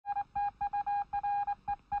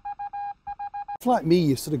It's like me,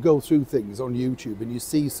 you sort of go through things on YouTube and you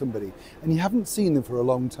see somebody and you haven't seen them for a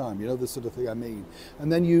long time, you know, the sort of thing I mean.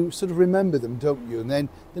 And then you sort of remember them, don't you? And then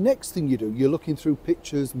the next thing you do, you're looking through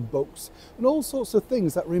pictures and books and all sorts of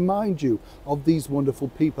things that remind you of these wonderful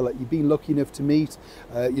people that you've been lucky enough to meet.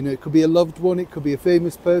 You know, it could be a loved one, it could be a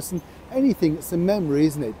famous person, anything. It's a memory,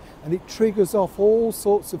 isn't it? And it triggers off all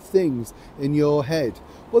sorts of things in your head.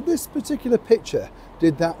 Well, this particular picture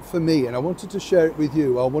did that for me, and I wanted to share it with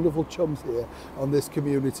you, our wonderful chums here on this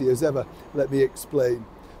community. As ever, let me explain.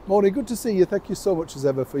 Morning, good to see you. Thank you so much as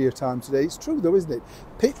ever for your time today. It's true though, isn't it?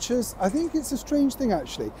 Pictures, I think it's a strange thing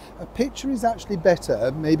actually. A picture is actually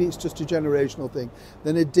better, maybe it's just a generational thing,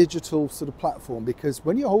 than a digital sort of platform, because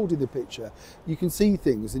when you're holding the picture, you can see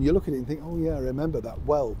things and you look at it and think, oh yeah, I remember that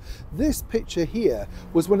well. This picture here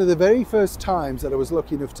was one of the very first times that I was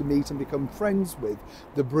lucky enough to meet and become friends with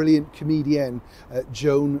the brilliant comedian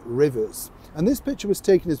Joan Rivers. And this picture was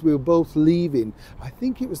taken as we were both leaving, I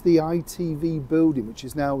think it was the ITV building, which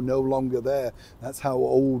is now no longer there. That's how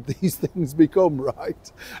old these things become,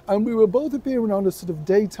 right? And we were both appearing on a sort of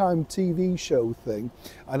daytime TV show thing,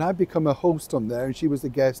 and I'd become a host on there and she was a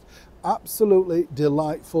guest. Absolutely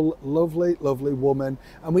delightful, lovely, lovely woman.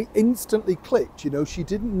 And we instantly clicked, you know, she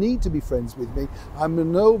didn't need to be friends with me. I'm a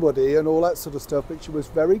nobody and all that sort of stuff, but she was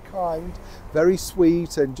very kind, very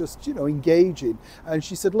sweet and just, you know, engaging. And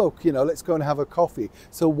she said, look, you know, let's go and have a coffee.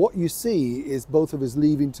 So what you see is both of us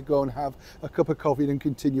leaving to go and have a cup of coffee and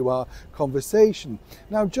continue our conversation.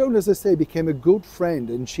 Now, Joan, as I say, became a good friend,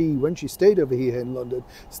 and she, when she stayed over here in London,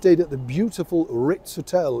 stayed at the beautiful Ritz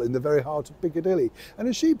Hotel in the very heart of Piccadilly. And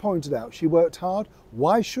as she pointed out, she worked hard.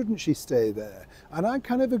 Why shouldn't she stay there? And I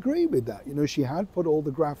kind of agree with that. You know, she had put all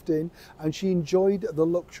the graft in and she enjoyed the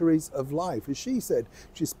luxuries of life. As she said,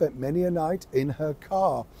 she spent many a night in her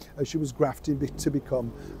car as she was grafting to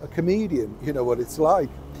become a comedian. You know what it's like.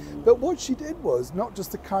 But what she did was not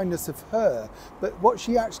just the kindness of her, but what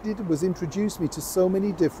she actually did was introduce me to so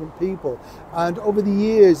many different people. And over the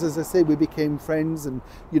years, as I say, we became friends, and,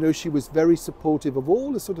 you know, she was very supportive of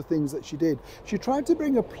all the sort of things that she did. She tried to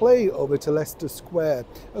bring a play over to Leicester Square,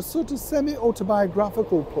 a sort of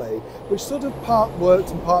semi-autobiographical play, which sort of part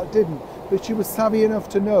worked and part didn't, but she was savvy enough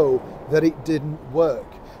to know that it didn't work.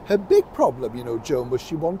 Her big problem, you know, Joan, was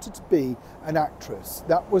she wanted to be an actress.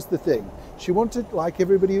 That was the thing. She wanted, like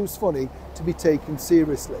everybody who's funny, to be taken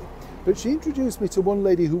seriously. But she introduced me to one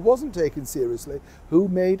lady who wasn't taken seriously, who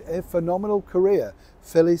made a phenomenal career,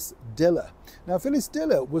 Phyllis Diller. Now, Phyllis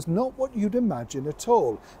Diller was not what you'd imagine at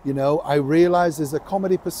all. You know, I realise there's a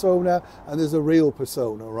comedy persona and there's a real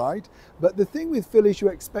persona, right? But the thing with Phyllis, you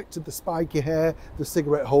expected the spiky hair, the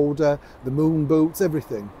cigarette holder, the moon boots,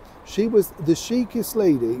 everything. She was the chicest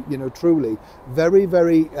lady, you know, truly, very,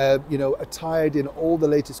 very, you know, attired in all the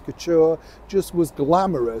latest couture, just was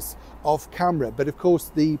glamorous off camera. But of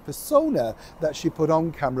course, the persona that she put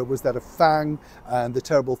on camera was that of Fang and the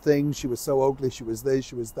terrible things. She was so ugly, she was this,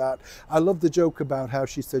 she was that. I love the joke about how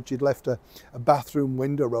she said she'd left a bathroom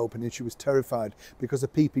window open and she was terrified because a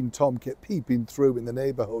peeping Tom kept peeping through in the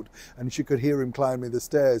neighbourhood and she could hear him climbing the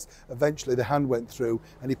stairs. Eventually the hand went through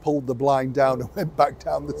and he pulled the blind down and went back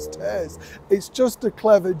down the stairs. It's just a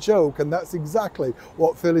clever joke, and that's exactly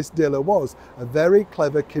what Phyllis Diller was, a very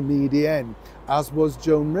clever comedian, as was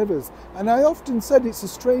Joan Rivers. And I often said it's a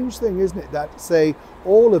strange thing, isn't it, that say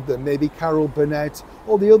all of them, maybe Carol Burnett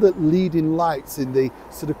or the other leading lights in the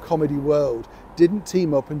sort of comedy world, didn't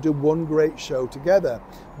team up and do one great show together.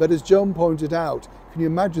 But as Joan pointed out, can you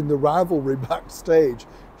imagine the rivalry backstage?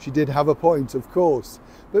 She did have a point, of course.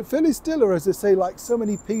 But Phyllis Diller, as I say, like so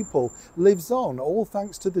many people, lives on, all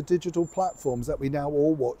thanks to the digital platforms that we now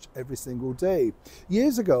all watch every single day.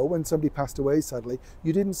 Years ago, when somebody passed away, sadly,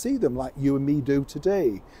 you didn't see them like you and me do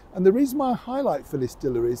today. And the reason why I highlight Phyllis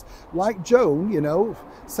Diller is, like Joan, you know,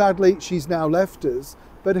 sadly, she's now left us,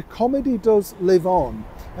 but a comedy does live on.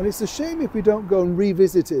 And it's a shame if we don't go and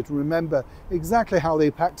revisit it and remember exactly how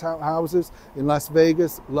they packed out houses in Las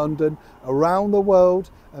Vegas, London, around the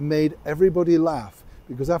world, and made everybody laugh.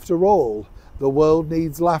 Because after all, the world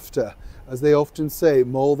needs laughter, as they often say,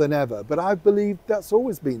 more than ever. But I believe that's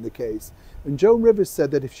always been the case. And Joan Rivers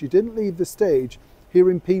said that if she didn't leave the stage,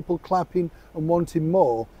 hearing people clapping and wanting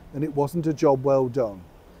more, then it wasn't a job well done.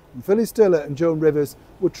 And Phyllis Diller and Joan Rivers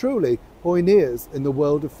were truly pioneers in the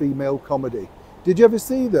world of female comedy. Did you ever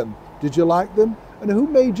see them? Did you like them? And who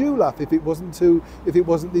made you laugh if it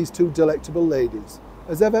wasn't these two delectable ladies?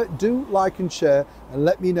 As ever, do like and share and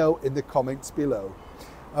let me know in the comments below.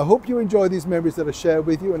 I hope you enjoy these memories that I share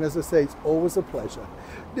with you, and as I say, it's always a pleasure.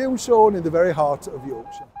 Neil Sean in the very heart of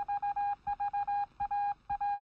Yorkshire.